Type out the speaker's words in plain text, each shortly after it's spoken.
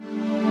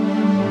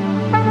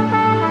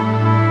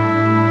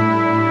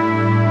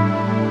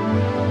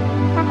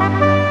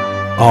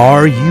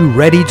Are you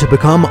ready to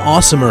become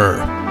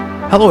awesomer?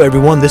 Hello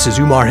everyone, this is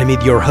Umar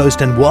Hamid, your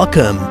host, and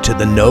welcome to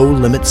the No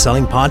Limit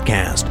Selling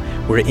Podcast,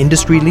 where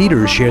industry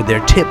leaders share their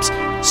tips,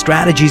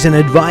 strategies, and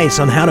advice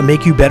on how to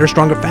make you better,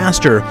 stronger,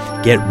 faster.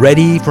 Get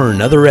ready for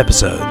another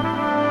episode.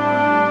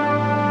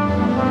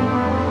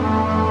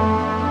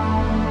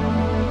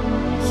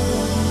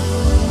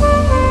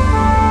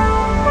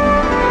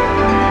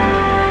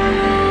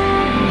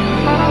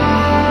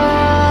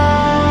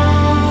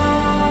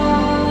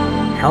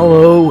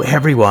 Hello,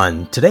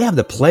 everyone. Today I have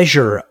the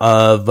pleasure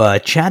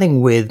of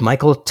chatting with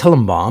Michael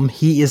Tillenbaum.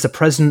 He is the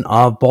president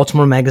of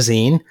Baltimore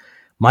Magazine.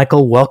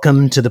 Michael,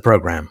 welcome to the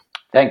program.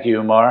 Thank you,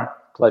 Umar.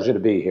 Pleasure to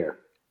be here.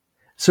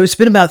 So it's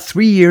been about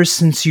 3 years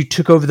since you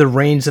took over the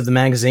reins of the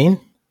magazine?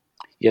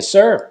 Yes,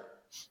 sir.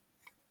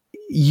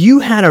 You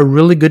had a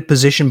really good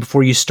position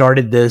before you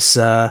started this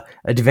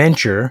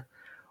adventure.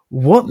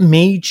 What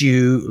made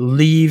you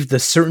leave the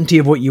certainty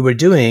of what you were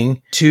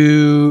doing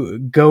to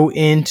go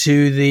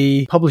into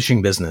the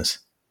publishing business?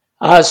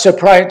 So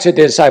prior to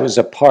this, I was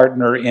a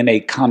partner in a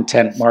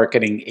content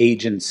marketing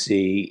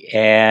agency.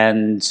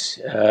 And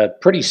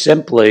pretty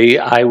simply,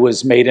 I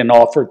was made an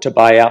offer to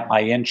buy out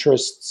my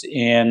interests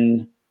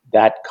in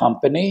that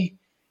company.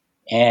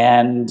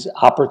 And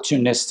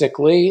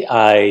opportunistically,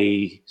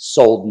 I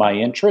sold my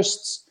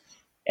interests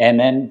and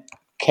then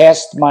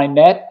cast my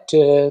net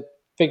to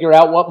figure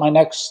out what my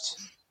next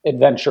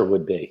adventure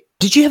would be.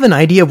 Did you have an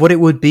idea of what it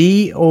would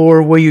be,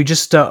 or were you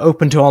just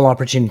open to all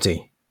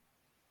opportunity?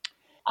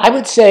 I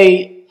would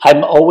say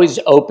I'm always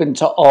open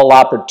to all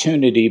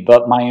opportunity,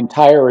 but my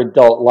entire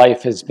adult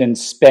life has been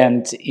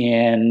spent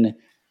in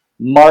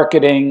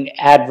marketing,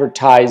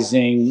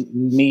 advertising,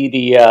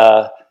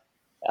 media,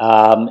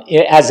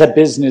 as a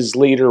business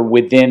leader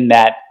within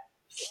that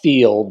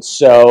field.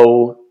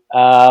 So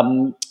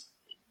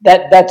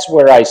that's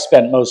where I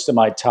spent most of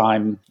my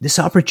time. This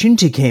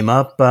opportunity came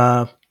up.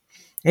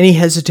 Any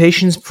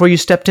hesitations before you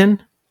stepped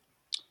in?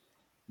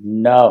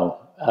 No.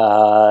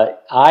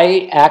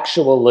 I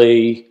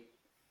actually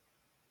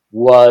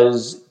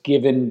was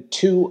given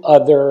two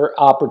other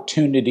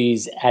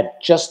opportunities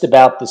at just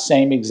about the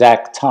same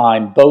exact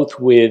time, both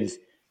with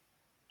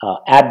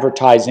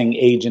advertising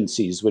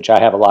agencies, which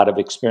I have a lot of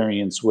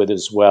experience with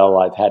as well.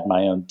 I've had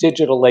my own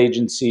digital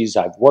agencies.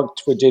 I've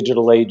worked for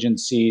digital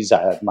agencies.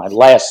 My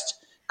last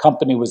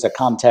company was a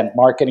content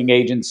marketing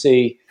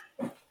agency.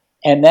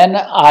 And then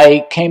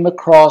I came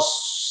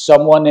across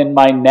someone in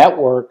my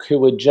network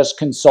who had just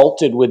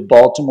consulted with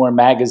Baltimore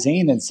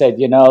Magazine and said,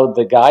 you know,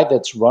 the guy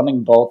that's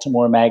running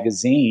Baltimore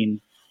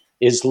Magazine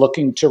is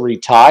looking to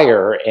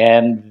retire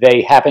and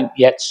they haven't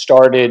yet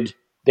started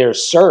their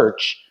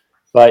search.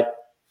 But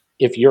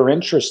if you're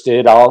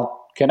interested,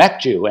 I'll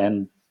connect you.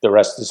 And the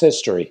rest is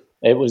history.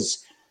 It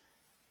was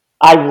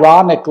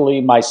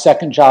ironically my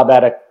second job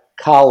out of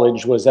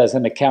college was as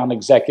an account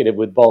executive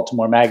with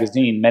Baltimore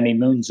Magazine many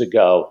moons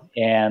ago.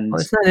 And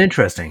Isn't that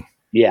interesting?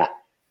 Yeah.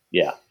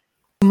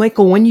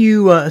 Michael, when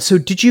you, so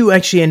did you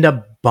actually end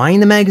up buying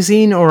the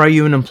magazine, or are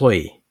you an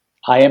employee?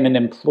 I am an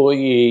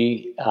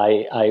employee.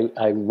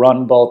 I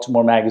run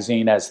Baltimore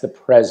Magazine as the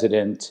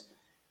president,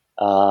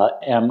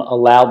 am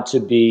allowed to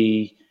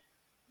be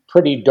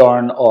pretty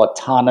darn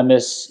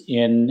autonomous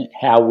in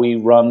how we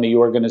run the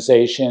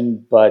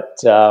organization, but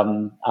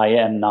I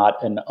am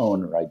not an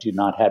owner. I do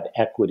not have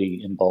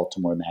equity in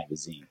Baltimore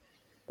Magazine.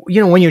 You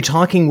know, when you're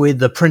talking with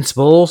the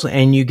principals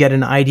and you get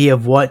an idea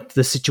of what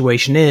the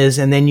situation is,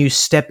 and then you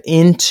step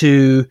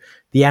into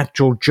the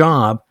actual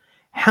job,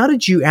 how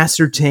did you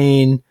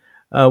ascertain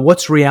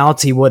what's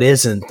reality, what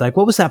isn't? Like,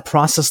 what was that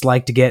process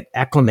like to get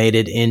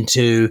acclimated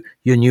into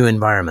your new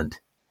environment?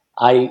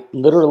 I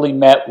literally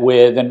met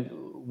with, and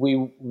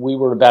we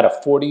were about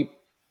a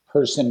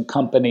 40-person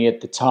company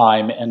at the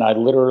time, and I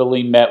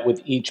literally met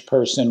with each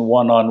person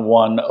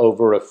one-on-one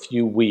over a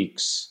few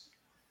weeks,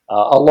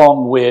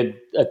 along with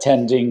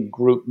attending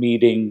group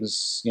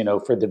meetings, you know,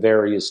 for the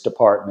various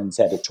departments,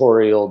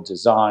 editorial,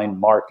 design,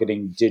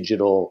 marketing,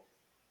 digital,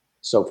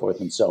 so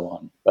forth and so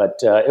on. But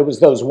it was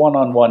those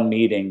one-on-one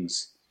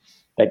meetings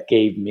that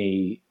gave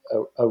me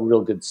a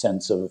real good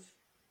sense of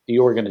the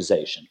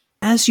organization.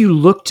 As you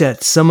looked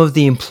at some of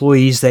the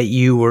employees that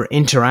you were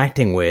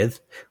interacting with,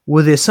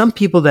 were there some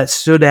people that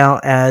stood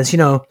out as, you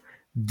know,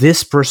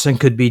 this person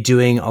could be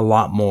doing a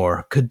lot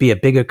more, could be a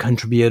bigger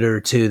contributor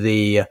to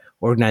the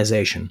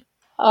organization?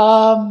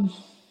 Never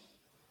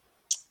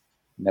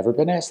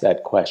been asked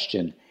that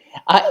question.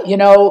 I don't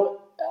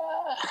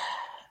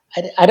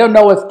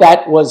know if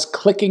that was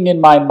clicking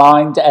in my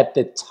mind at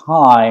the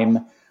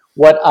time.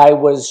 What I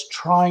was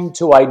trying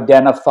to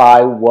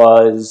identify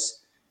was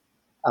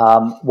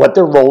what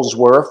their roles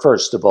were,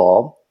 first of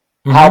all,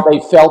 how they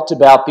felt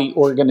about the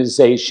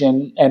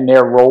organization and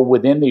their role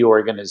within the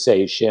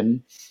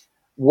organization,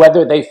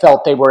 whether they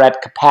felt they were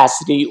at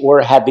capacity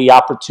or had the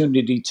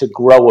opportunity to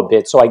grow a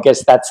bit. So I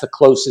guess that's the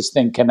closest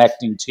thing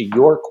connecting to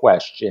your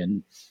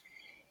question.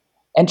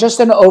 And just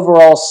an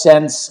overall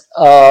sense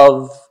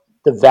of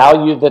the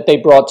value that they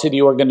brought to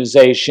the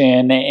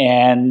organization,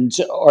 and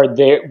what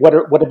do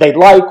they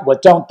like,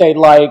 what don't they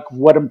like,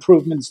 what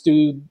improvements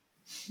do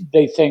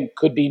they think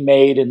could be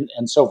made,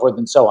 and so forth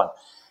and so on.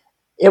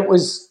 It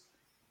was,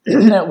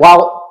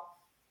 while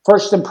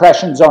first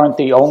impressions aren't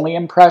the only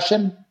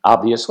impression,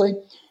 obviously,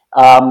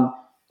 um,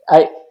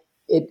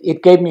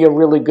 it gave me a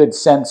really good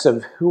sense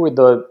of who are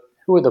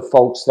the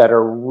folks that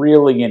are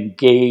really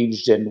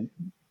engaged and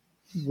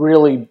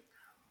really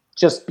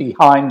just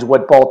behind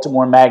what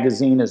Baltimore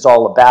Magazine is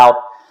all about,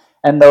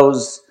 and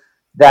those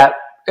that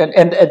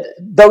and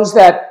those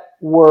that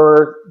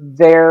were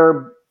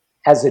there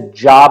as a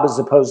job as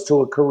opposed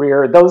to a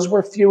career. Those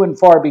were few and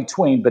far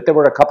between, but there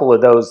were a couple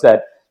of those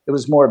that it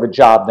was more of a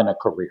job than a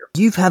career.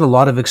 You've had a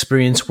lot of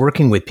experience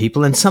working with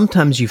people, and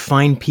sometimes you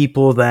find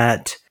people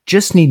that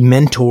just need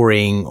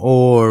mentoring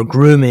or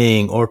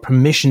grooming or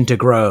permission to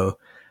grow.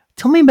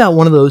 Tell me about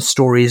one of those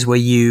stories where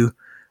you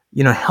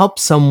help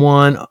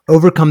someone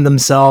overcome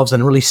themselves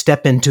and really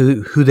step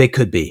into who they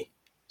could be.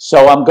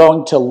 So I'm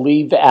going to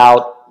leave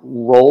out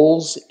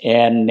roles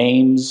and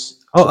names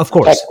to of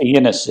course. Protect the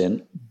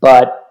innocent,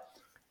 but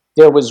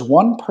there was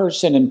one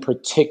person in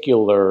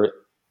particular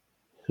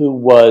who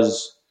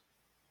was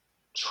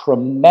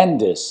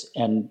tremendous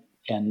and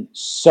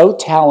so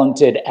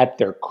talented at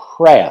their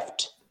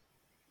craft,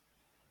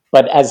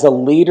 but as a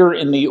leader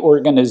in the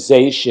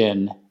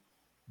organization,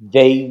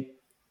 they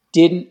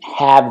didn't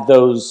have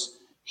those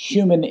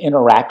human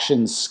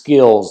interaction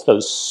skills,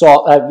 those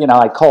soft,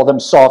 I call them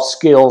soft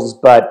skills,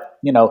 but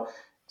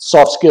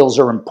soft skills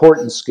are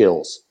important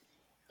skills.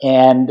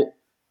 And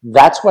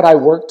that's what I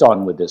worked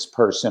on with this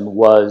person,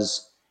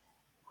 was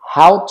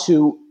how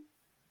to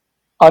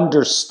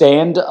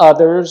understand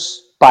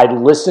others by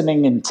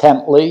listening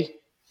intently,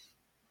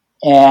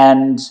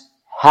 and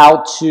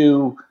how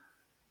to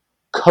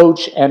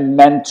coach and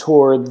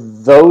mentor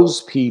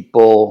those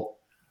people,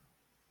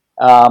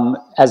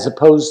 as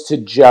opposed to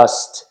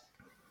just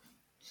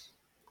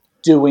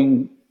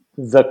doing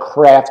the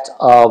craft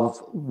of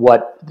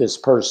what this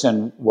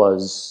person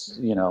was,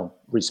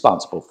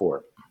 responsible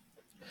for.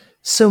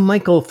 So,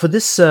 Michael, for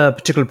this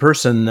particular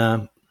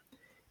person,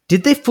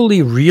 did they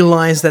fully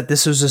realize that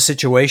this was a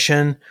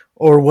situation,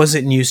 or was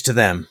it news to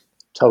them?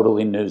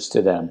 Totally news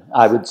to them.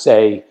 I would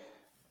say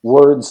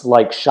words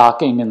like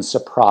shocking and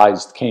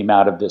surprised came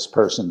out of this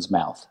person's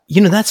mouth.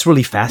 That's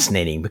really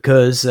fascinating,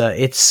 because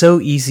it's so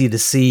easy to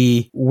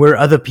see where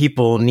other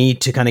people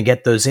need to kind of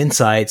get those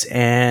insights,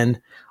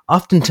 and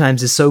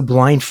oftentimes it's so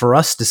blind for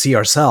us to see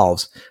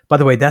ourselves. By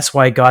the way, that's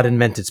why God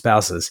invented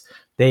spouses.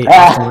 They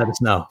often let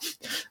us know.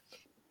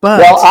 But,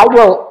 well, I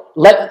will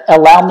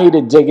allow me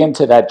to dig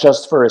into that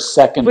just for a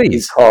second,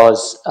 please.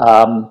 Because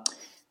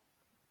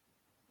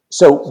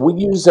so we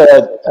use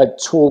a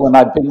tool, and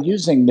I've been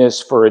using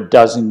this for a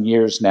dozen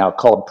years now,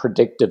 called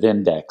Predictive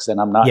Index. And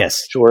I'm not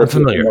sure if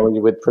you're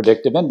familiar with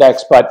Predictive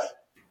Index, but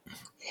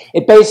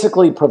it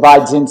basically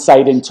provides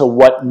insight into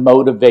what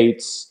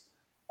motivates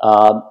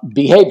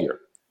behavior.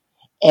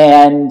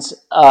 And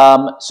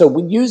so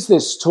we use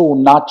this tool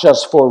not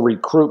just for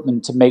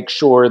recruitment to make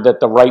sure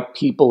that the right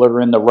people are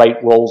in the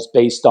right roles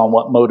based on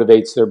what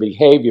motivates their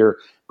behavior,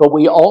 but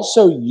we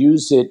also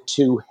use it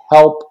to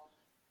help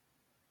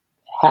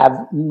have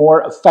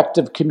more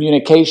effective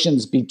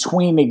communications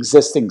between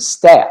existing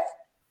staff.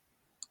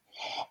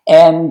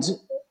 And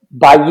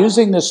by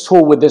using this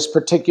tool with this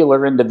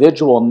particular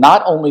individual,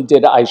 not only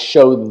did I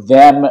show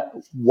them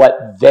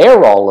what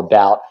they're all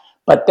about,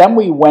 but then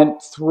we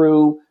went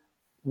through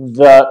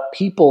the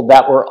people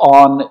that were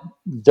on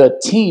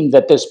the team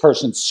that this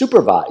person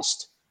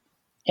supervised,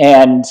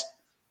 and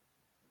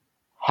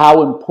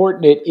how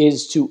important it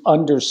is to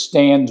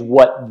understand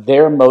what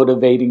their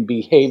motivating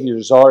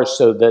behaviors are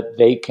so that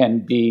they can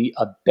be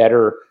a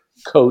better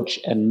coach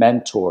and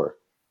mentor.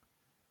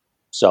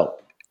 So,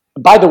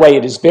 by the way,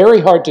 it is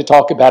very hard to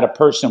talk about a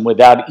person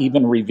without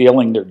even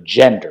revealing their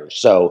gender.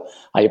 So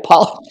I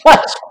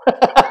apologize.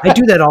 I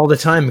do that all the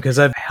time, because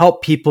I've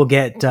helped people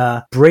get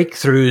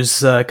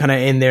breakthroughs kind of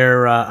in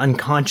their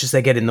unconscious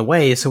that get in the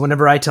way. So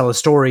whenever I tell a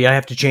story, I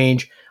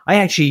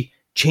actually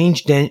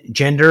change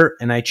gender,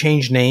 and I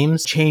change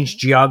names, change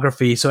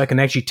geography, so I can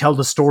actually tell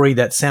the story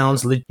that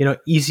sounds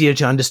easier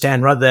to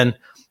understand, rather than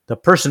the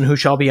person who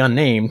shall be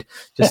unnamed.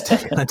 Just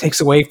kind of takes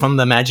away from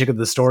the magic of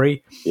the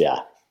story.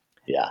 Yeah.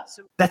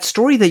 So that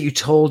story that you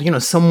told,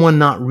 someone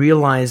not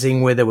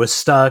realizing where they were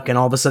stuck and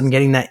all of a sudden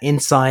getting that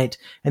insight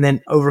and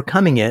then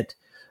overcoming it.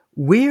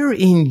 Where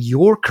in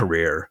your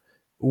career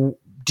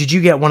did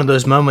you get one of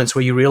those moments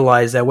where you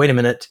realize that, wait a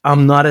minute,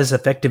 I'm not as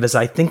effective as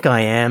I think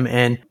I am?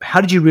 And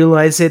how did you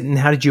realize it, and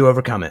how did you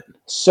overcome it?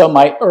 So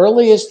my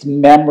earliest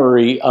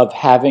memory of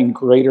having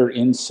greater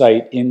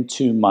insight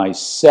into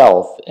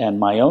myself and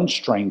my own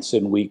strengths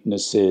and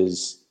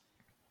weaknesses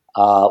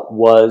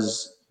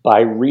was by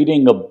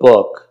reading a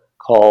book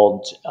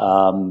called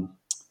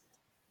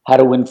How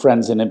to Win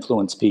Friends and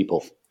Influence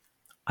People.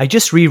 I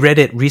just reread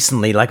it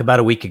recently, like about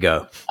a week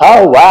ago.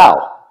 Oh,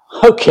 wow.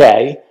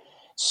 Okay.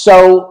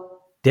 So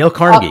Dale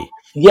Carnegie.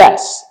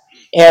 Yes.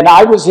 And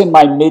I was in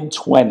my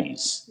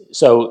mid-20s,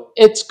 so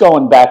it's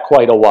going back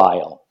quite a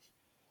while.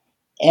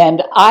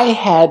 And I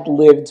had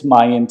lived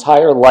my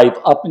entire life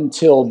up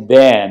until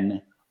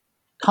then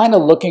kind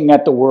of looking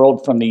at the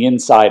world from the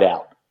inside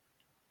out.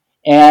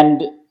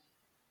 And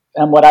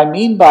what I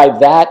mean by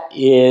that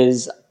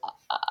is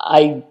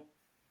I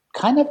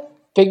kind of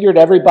figured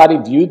everybody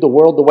viewed the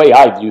world the way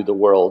I view the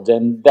world,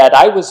 and that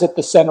I was at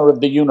the center of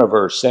the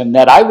universe, and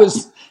that I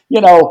was,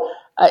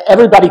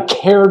 everybody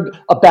cared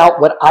about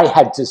what I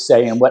had to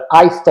say and what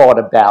I thought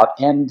about.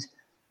 And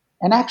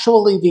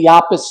actually the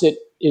opposite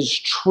is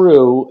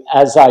true,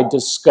 as I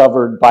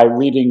discovered by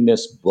reading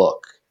this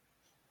book,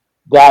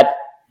 that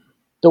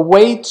the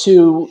way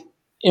to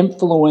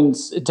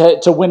influence,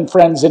 to win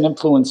friends and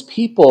influence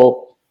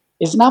people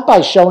is not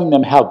by showing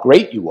them how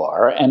great you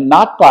are, and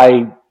not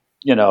by,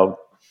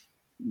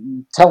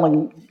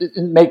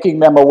 making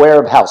them aware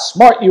of how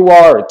smart you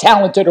are or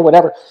talented or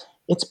whatever.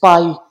 It's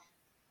by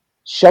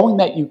showing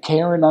that you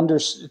care and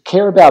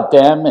care about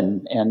them,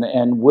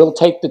 and will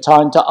take the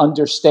time to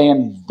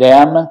understand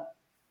them.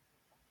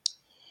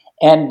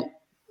 And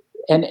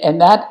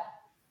that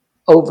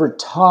over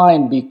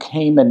time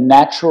became a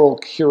natural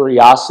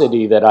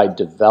curiosity that I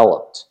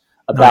developed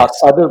about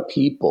other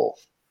people.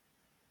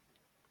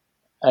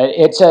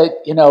 I've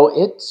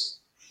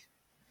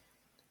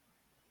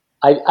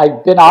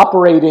been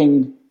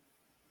operating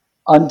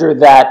under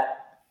that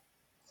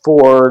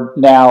for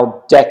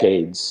now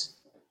decades,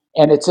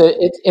 and it's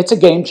a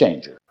game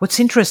changer. What's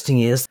interesting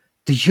is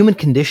the human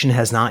condition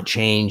has not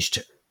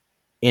changed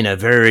in a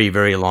very,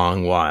 very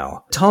long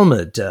while.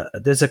 Talmud,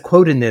 there's a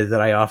quote in there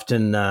that I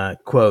often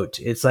quote.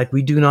 It's like,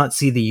 we do not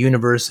see the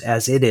universe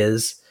as it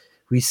is,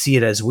 we see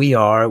it as we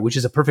are, which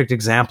is a perfect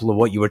example of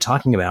what you were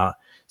talking about,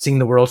 seeing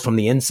the world from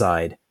the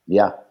inside.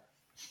 Yeah,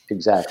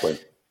 exactly.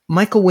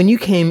 Michael, when you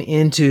came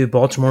into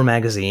Baltimore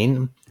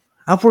Magazine,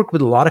 I've worked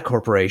with a lot of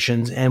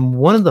corporations, and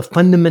one of the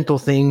fundamental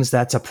things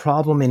that's a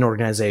problem in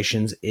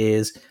organizations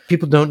is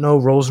people don't know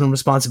roles and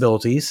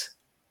responsibilities.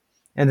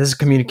 And there's a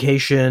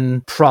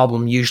communication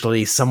problem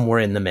usually somewhere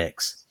in the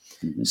mix.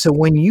 Mm-hmm. So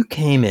when you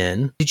came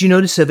in, did you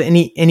notice of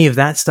any of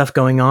that stuff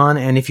going on?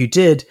 And if you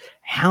did,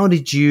 how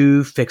did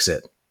you fix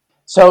it?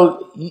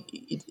 So,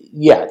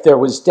 yeah, there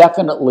was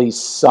definitely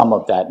some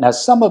of that. Now,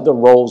 some of the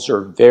roles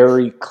are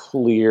very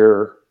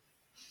clear.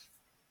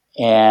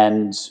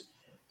 And,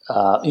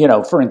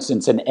 for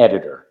instance, an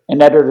editor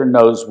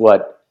knows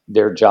what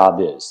their job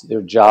is.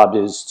 Their job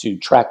is to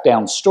track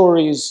down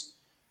stories,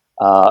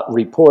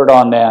 report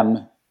on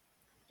them,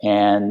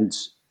 and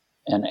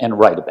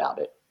write about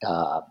it.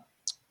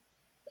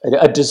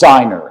 A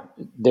designer,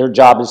 their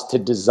job is to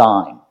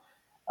design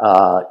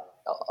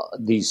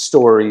these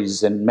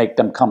stories and make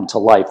them come to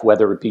life,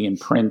 whether it be in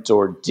print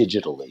or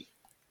digitally.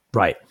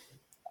 Right.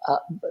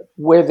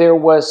 Where there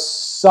was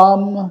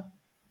some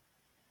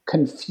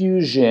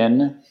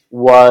confusion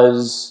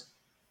was,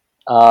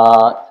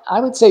 I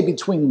would say,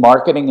 between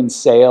marketing and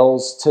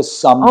sales to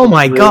some degree.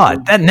 My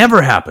God, that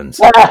never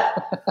happens.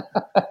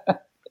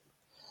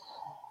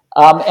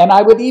 And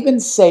I would even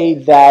say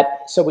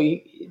that, so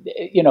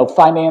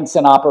finance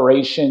and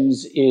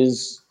operations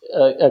is,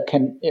 they're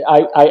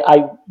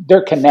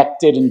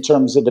connected in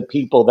terms of the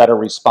people that are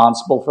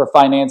responsible for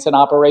finance and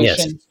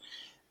operations. Yes.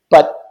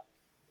 But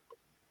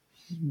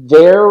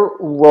their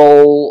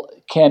role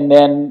can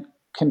then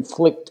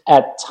conflict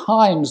at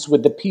times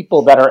with the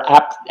people that are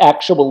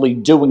actually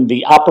doing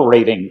the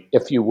operating,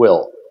 if you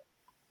will.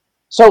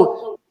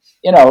 So,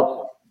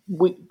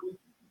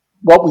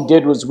 what we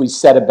did was we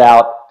set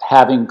about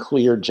having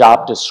clear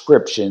job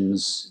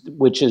descriptions,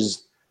 which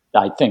is,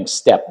 I think,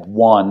 step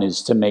one,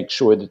 is to make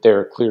sure that there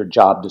are clear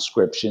job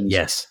descriptions.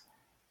 Yes.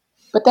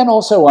 But then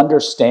also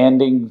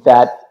understanding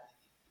that,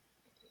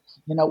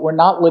 we're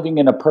not living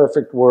in a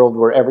perfect world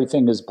where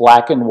everything is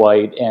black and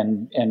white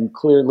and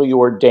clearly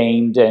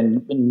ordained,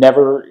 and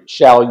never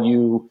shall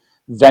you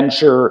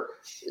venture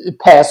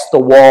past the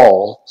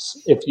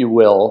walls, if you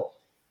will.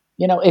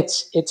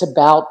 It's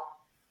about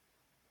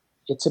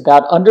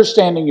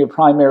understanding your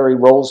primary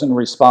roles and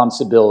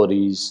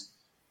responsibilities,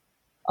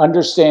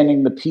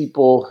 understanding the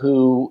people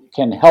who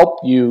can help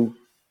you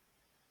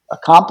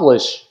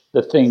accomplish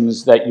the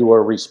things that you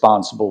are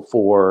responsible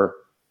for,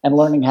 and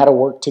learning how to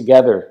work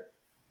together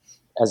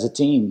as a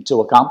team to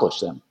accomplish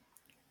them.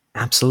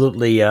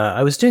 Absolutely.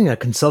 I was doing a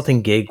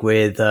consulting gig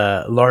with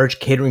a large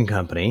catering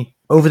company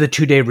over the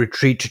 2-day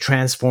retreat to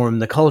transform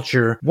the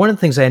culture. One of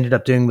the things I ended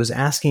up doing was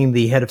asking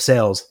the head of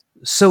sales,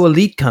 so a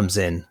lead comes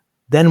in,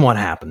 then what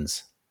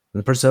happens? And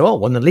the person said,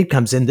 when the lead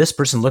comes in, this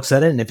person looks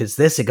at it, and if it's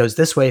this, it goes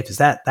this way. If it's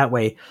that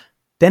way,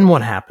 then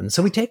what happens?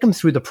 So we take them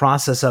through the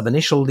process of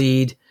initial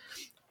lead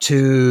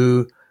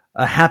to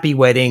a happy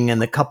wedding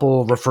and the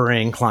couple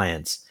referring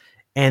clients.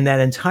 And that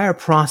entire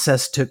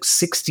process took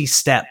 60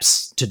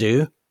 steps to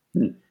do,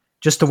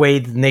 just the way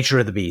the nature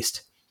of the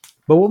beast.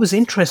 But what was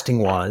interesting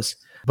was,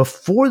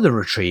 before the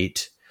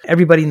retreat,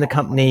 everybody in the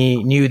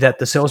company knew that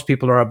the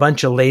salespeople are a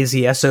bunch of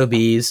lazy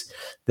SOBs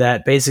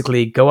that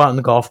basically go out on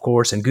the golf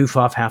course and goof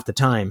off half the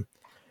time.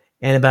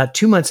 And about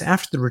 2 months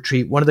after the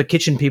retreat, one of the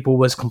kitchen people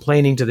was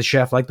complaining to the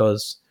chef, like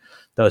those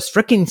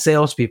freaking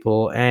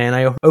salespeople. And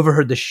I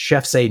overheard the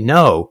chef say,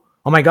 "No,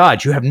 oh my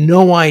God, you have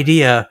no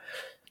idea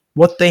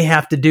what they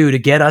have to do to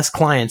get us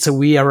clients so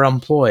we are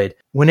employed.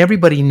 When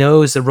everybody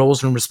knows the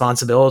roles and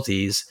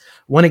responsibilities,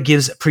 one, it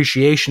gives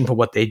appreciation for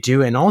what they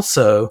do, and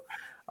also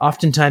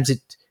oftentimes it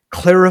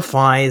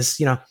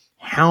clarifies,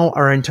 how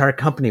our entire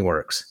company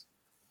works.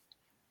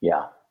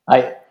 Yeah.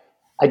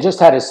 I just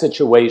had a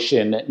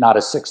situation, not a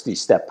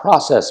 60-step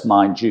process,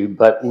 mind you,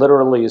 but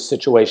literally a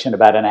situation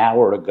about an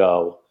hour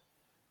ago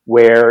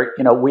where,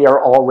 we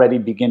are already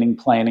beginning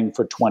planning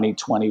for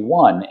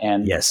 2021.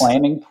 And the Yes.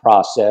 planning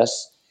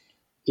process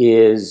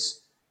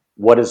is,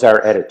 what is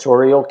our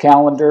editorial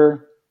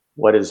calendar?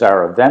 What is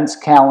our events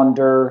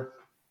calendar?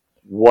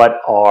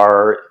 What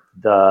are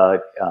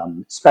the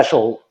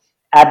special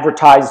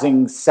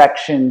advertising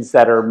sections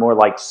that are more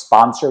like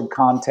sponsored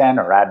content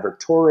or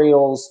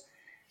advertorials?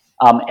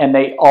 And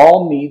they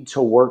all need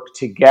to work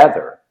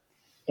together.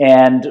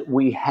 And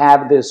we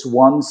have this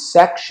one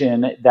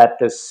section that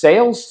the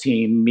sales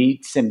team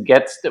meets and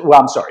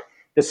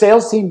the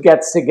sales team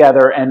gets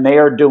together and they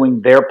are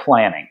doing their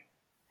planning.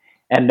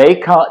 And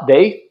they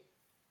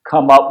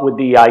come up with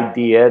the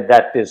idea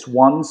that this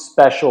one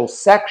special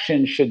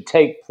section should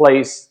take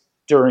place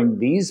during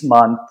these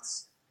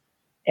months,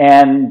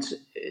 and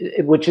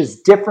which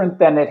is different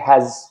than it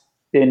has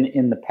been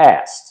in the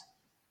past.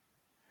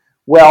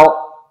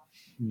 Well,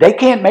 they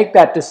can't make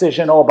that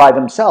decision all by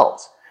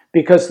themselves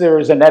because there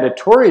is an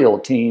editorial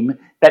team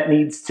that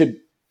needs to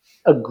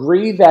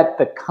agree that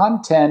the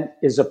content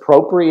is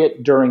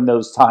appropriate during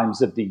those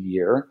times of the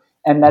year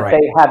and that Right.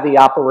 they have the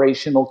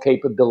operational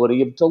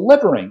capability of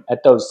delivering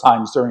at those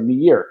times during the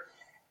year.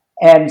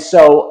 And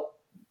so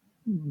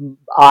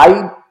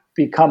I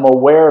become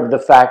aware of the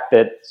fact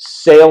that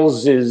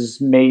sales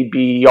is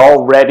maybe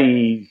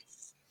already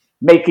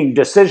making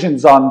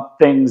decisions on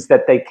things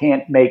that they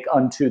can't make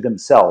unto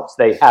themselves.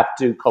 They have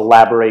to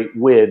collaborate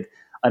with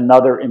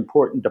another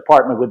important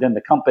department within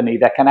the company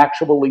that can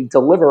actually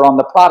deliver on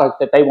the product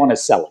that they want to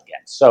sell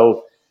against.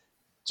 So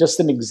just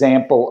an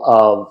example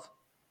of,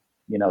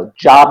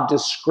 job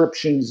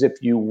descriptions, if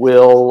you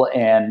will,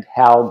 and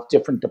how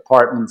different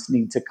departments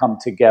need to come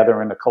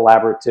together in a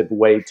collaborative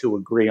way to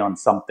agree on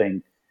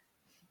something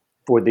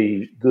for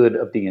the good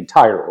of the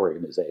entire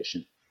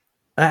organization.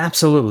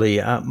 Absolutely.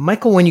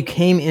 Michael, when you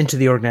came into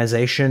the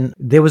organization,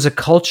 there was a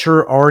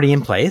culture already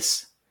in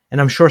place.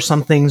 And I'm sure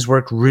some things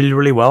worked really,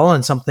 really well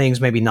and some things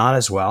maybe not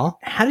as well.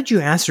 How did you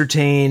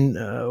ascertain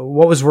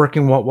what was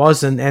working, what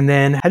wasn't? And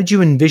then how did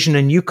you envision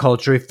a new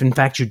culture if in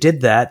fact you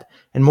did that?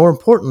 And more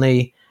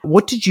importantly,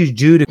 what did you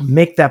do to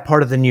make that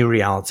part of the new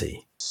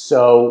reality?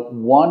 So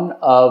one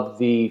of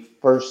the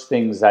first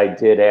things I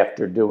did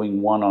after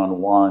doing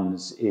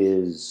one-on-ones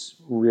is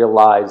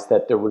realize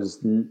that there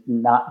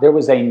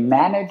was a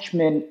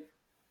management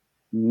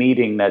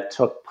meeting that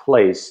took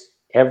place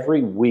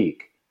every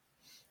week,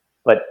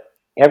 but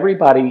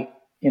everybody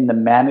in the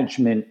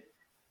management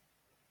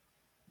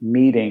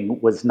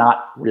meeting was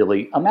not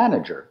really a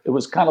manager. It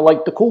was kind of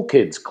like the cool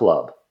kids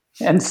club.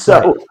 And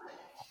so,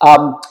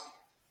 right.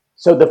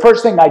 So the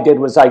first thing I did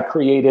was I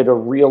created a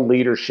real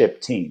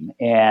leadership team.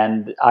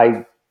 And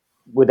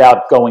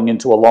without going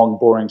into a long,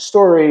 boring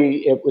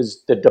story, it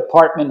was the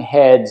department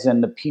heads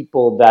and the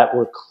people that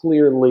were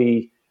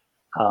clearly,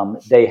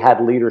 they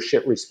had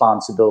leadership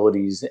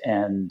responsibilities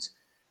and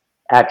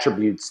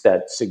attributes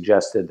that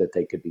suggested that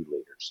they could be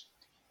leaders.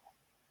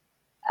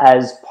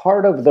 As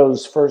part of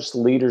those first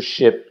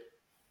leadership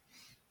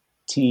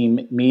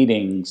team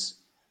meetings,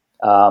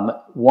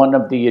 one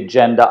of the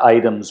agenda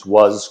items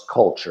was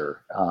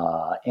culture.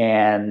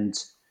 And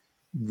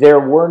there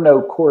were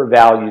no core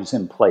values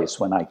in place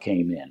when I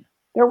came in.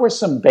 There were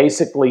some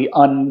basically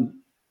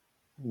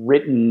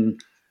unwritten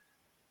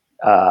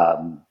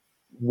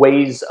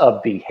ways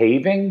of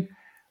behaving,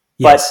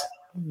 Yes. but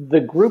the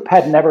group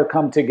had never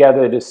come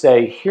together to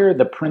say, here are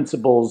the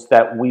principles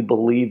that we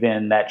believe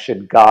in that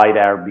should guide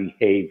our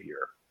behavior.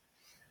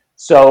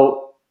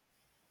 So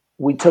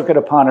we took it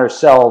upon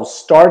ourselves,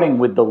 starting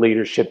with the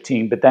leadership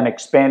team, but then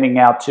expanding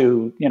out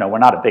to, we're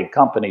not a big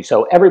company.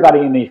 So everybody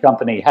in the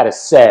company had a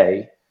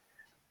say,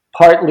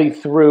 partly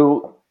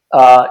through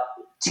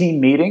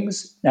team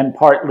meetings and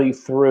partly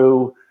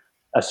through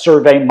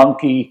Survey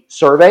Monkey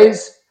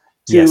surveys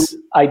to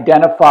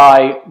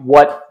identify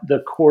what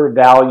the core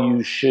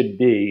values should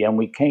be. And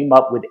we came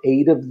up with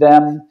 8 of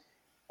them.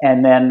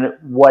 And then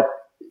what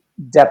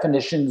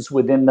definitions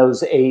within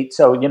those 8.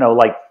 So,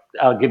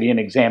 I'll give you an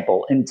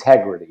example,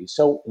 integrity.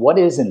 So what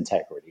is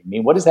integrity? I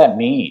mean, what does that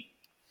mean?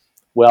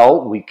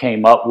 Well, we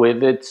came up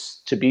with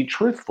it's to be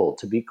truthful,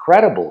 to be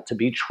credible, to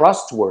be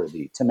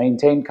trustworthy, to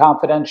maintain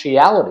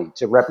confidentiality,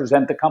 to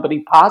represent the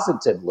company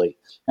positively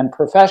and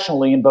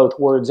professionally in both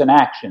words and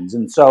actions.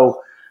 And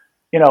so,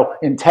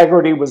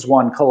 integrity was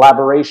one,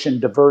 collaboration,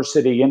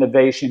 diversity,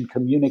 innovation,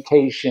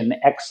 communication,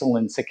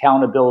 excellence,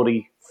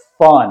 accountability,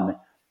 fun.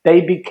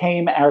 They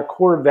became our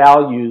core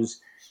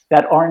values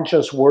that aren't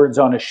just words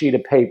on a sheet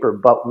of paper,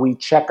 but we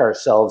check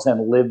ourselves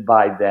and live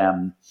by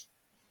them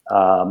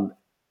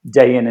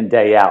day in and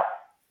day out.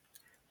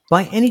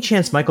 By any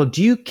chance, Michael,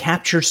 do you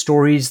capture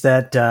stories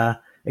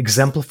that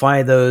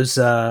exemplify those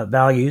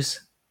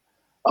values?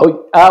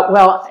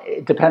 Well,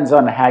 it depends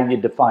on how you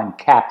define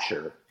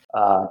capture.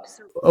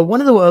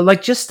 One of the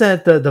like just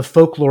the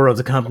folklore of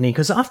the company,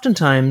 because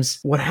oftentimes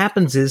what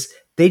happens is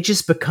they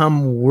just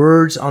become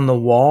words on the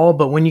wall.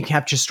 But when you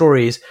capture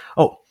stories,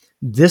 oh,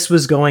 this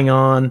was going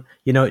on.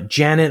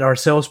 Janet, our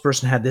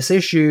salesperson, had this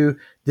issue.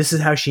 This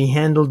is how she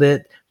handled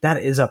it.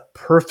 That is a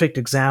perfect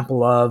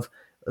example of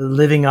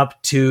living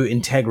up to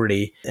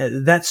integrity.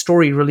 That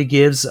story really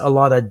gives a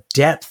lot of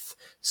depth.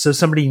 So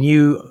somebody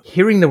new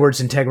hearing the words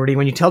integrity,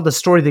 when you tell the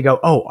story, they go,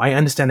 oh, I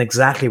understand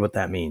exactly what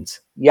that means.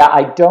 Yeah,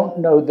 I don't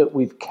know that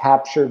we've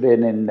captured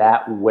it in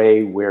that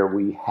way where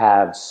we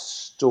have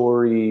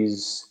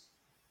stories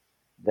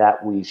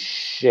that we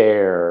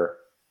share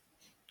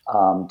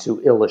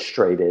to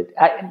illustrate it.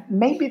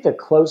 Maybe the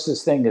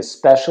closest thing,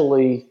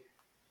 especially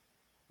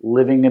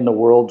living in the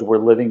world we're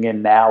living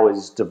in now,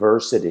 is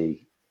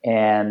diversity.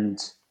 And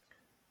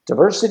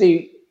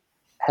diversity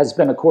has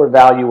been a core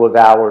value of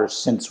ours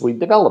since we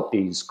developed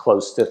these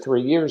close to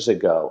 3 years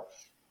ago.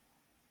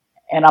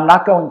 And I'm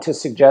not going to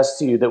suggest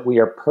to you that we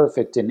are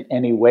perfect in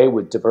any way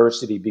with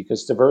diversity,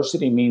 because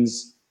diversity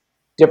means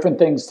different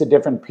things to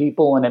different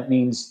people, and it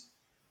means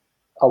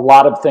a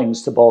lot of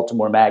things to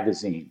Baltimore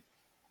Magazine.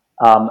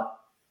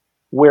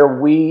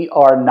 Where we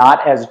are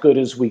not as good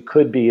as we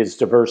could be is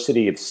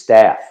diversity of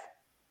staff.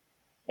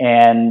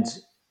 And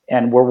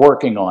we're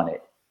working on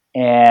it.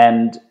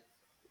 And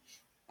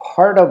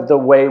part of the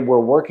way we're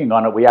working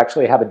on it, we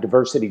actually have a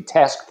diversity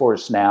task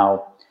force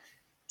now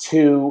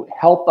to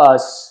help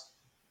us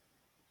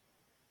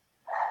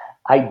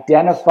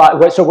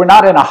identify. So we're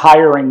not in a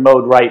hiring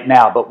mode right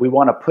now, but we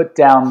want to put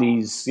down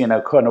these,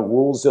 kind of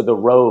rules of the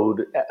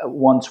road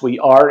once we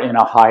are in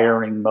a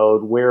hiring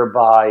mode,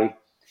 whereby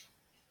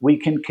we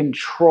can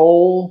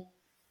control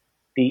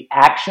the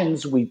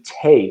actions we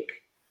take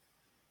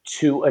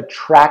to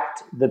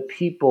attract the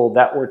people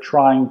that we're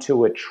trying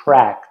to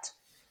attract.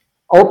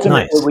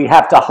 Ultimately, nice. We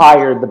have to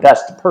hire the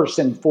best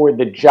person for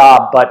the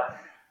job, but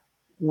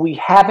we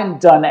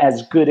haven't done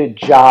as good a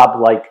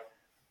job like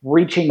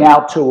reaching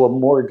out to a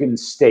Morgan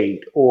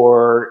State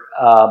or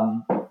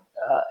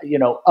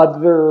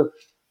other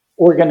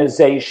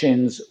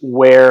organizations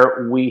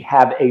where we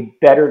have a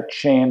better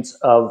chance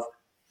of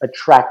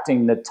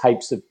attracting the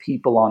types of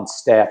people on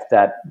staff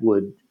that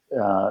would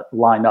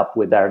line up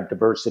with our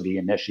diversity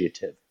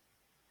initiative.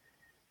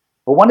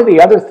 But one of the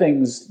other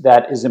things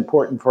that is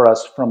important for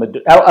us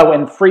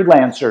and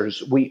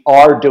freelancers, we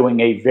are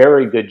doing a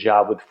very good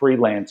job with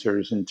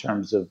freelancers in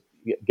terms of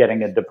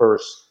getting a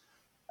diverse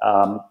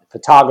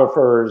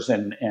photographers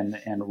and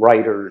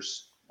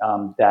writers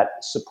that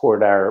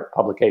support our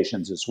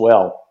publications as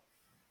well.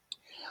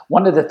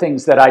 One of the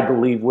things that I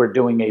believe we're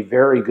doing a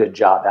very good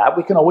job at,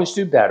 we can always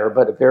do better,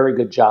 but a very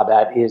good job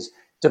at, is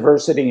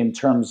diversity in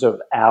terms of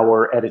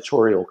our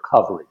editorial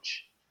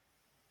coverage.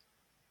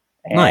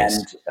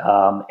 Nice.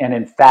 And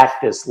in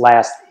fact, this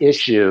last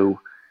issue,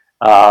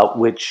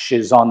 which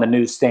is on the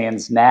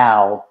newsstands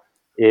now,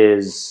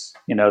 is,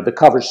 the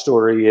cover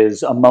story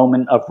is A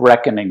Moment of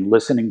Reckoning,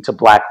 Listening to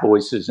Black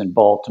Voices in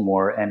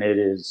Baltimore. And it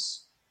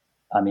is,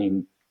 I'm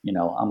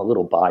a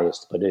little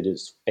biased, but it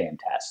is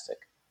fantastic.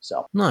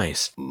 So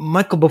nice.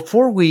 Michael,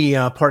 before we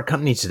part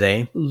company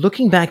today,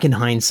 looking back in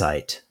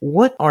hindsight,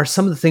 what are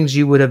some of the things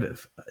you would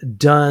have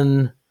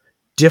done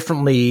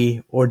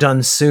differently or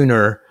done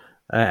sooner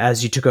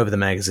as you took over the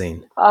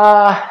magazine?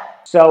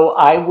 So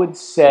I would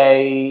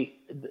say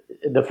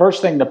the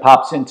first thing that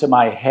pops into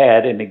my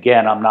head, and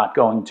again, I'm not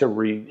going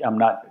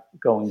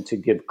to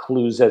give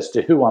clues as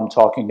to who I'm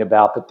talking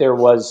about, but there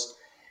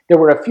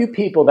were a few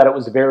people that it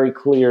was very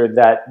clear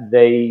that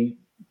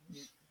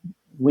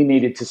we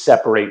needed to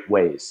separate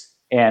ways,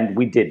 and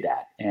we did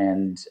that.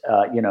 And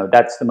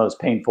that's the most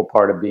painful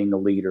part of being a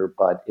leader,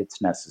 but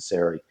it's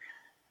necessary.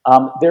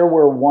 There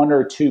were one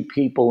or two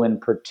people in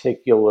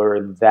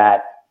particular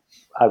that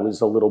I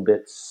was a little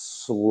bit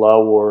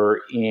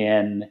slower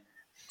in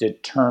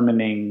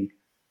determining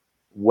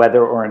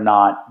whether or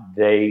not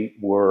they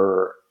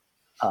were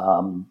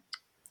a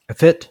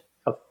fit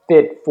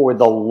for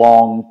the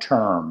long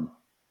term.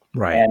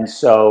 Right. And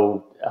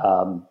so,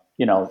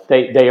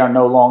 they are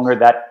no longer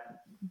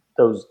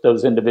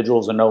those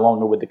individuals are no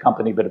longer with the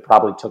company, but it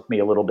probably took me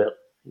a little bit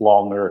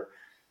longer.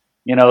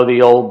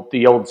 The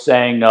old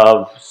saying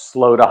of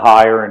slow to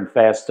hire and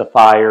fast to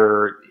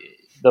fire.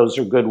 Those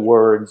are good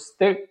words.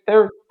 They're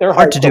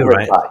hard to do,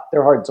 right?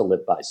 They're hard to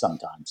live by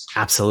sometimes.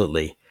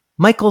 Absolutely.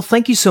 Michael,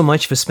 thank you so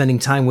much for spending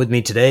time with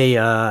me today.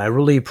 I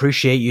really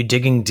appreciate you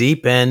digging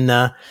deep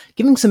and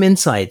giving some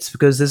insights,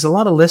 because there's a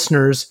lot of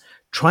listeners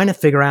trying to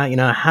figure out,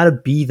 how to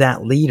be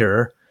that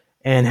leader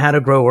and how to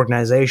grow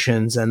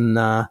organizations. And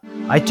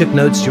I took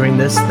notes during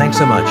this. Thanks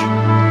so much.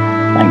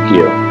 Thank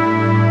you.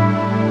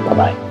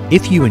 Bye-bye.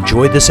 If you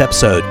enjoyed this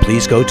episode,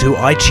 please go to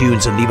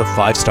iTunes and leave a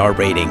 5-star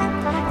rating.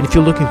 And if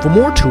you're looking for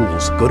more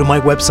tools, go to my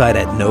website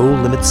at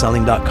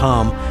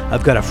nolimitselling.com.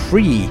 I've got a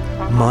free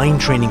mind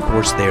training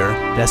course there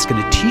that's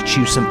going to teach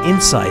you some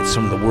insights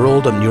from the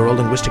world of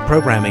neuro-linguistic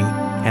programming,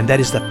 and that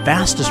is the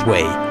fastest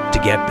way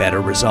to get better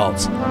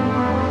results.